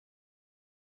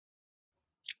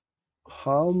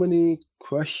how many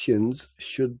questions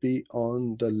should be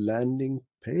on the landing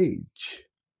page?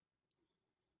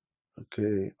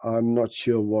 Okay, I'm not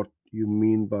sure what you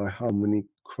mean by how many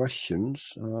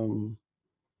questions.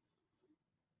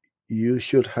 You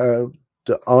should have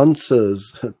the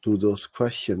answers to those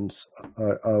questions,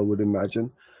 I would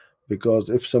imagine, because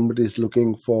if somebody is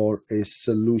looking for a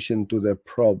solution to their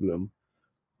problem,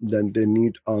 then they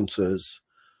need answers.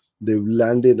 They've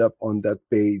landed up on that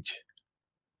page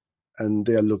and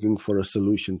they are looking for a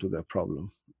solution to their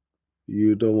problem.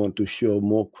 You don't want to show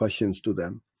more questions to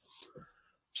them.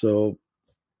 So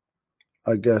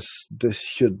I guess this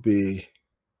should be,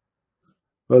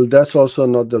 well, that's also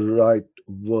not the right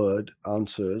word,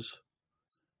 answers.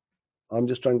 I'm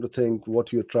just trying to think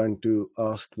what you're trying to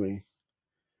ask me.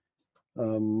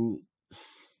 Um,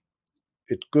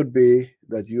 it could be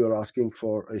that you are asking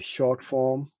for a short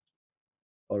form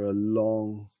or a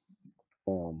long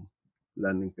form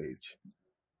landing page.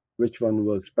 Which one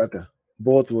works better?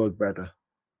 Both work better.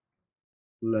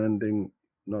 Landing,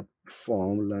 not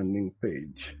form, landing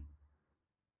page.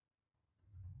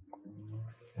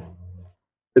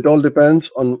 It all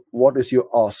depends on what is your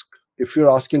ask. If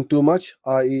you're asking too much,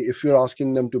 i.e., if you're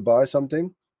asking them to buy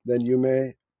something, then you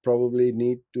may probably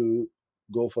need to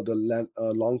go for the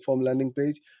long form landing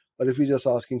page. But if you're just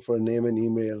asking for a name and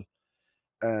email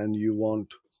and you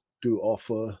want to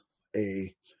offer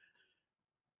a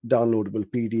downloadable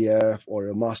PDF or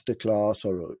a masterclass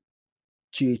or a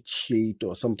cheat sheet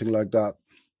or something like that,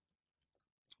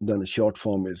 then a short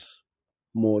form is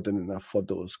more than enough for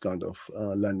those kind of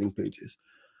landing pages.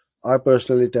 I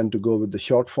personally tend to go with the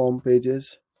short form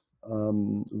pages.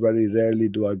 Very rarely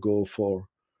do I go for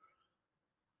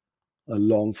a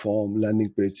long form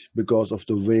landing page because of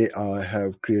the way I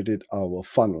have created our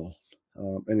funnel.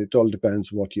 And it all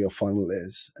depends what your funnel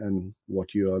is and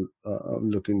what you are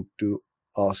looking to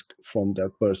ask from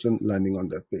that person landing on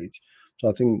that page. So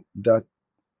I think that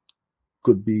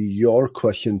could be your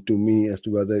question to me as to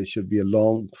whether it should be a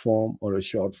long form or a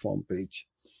short form page.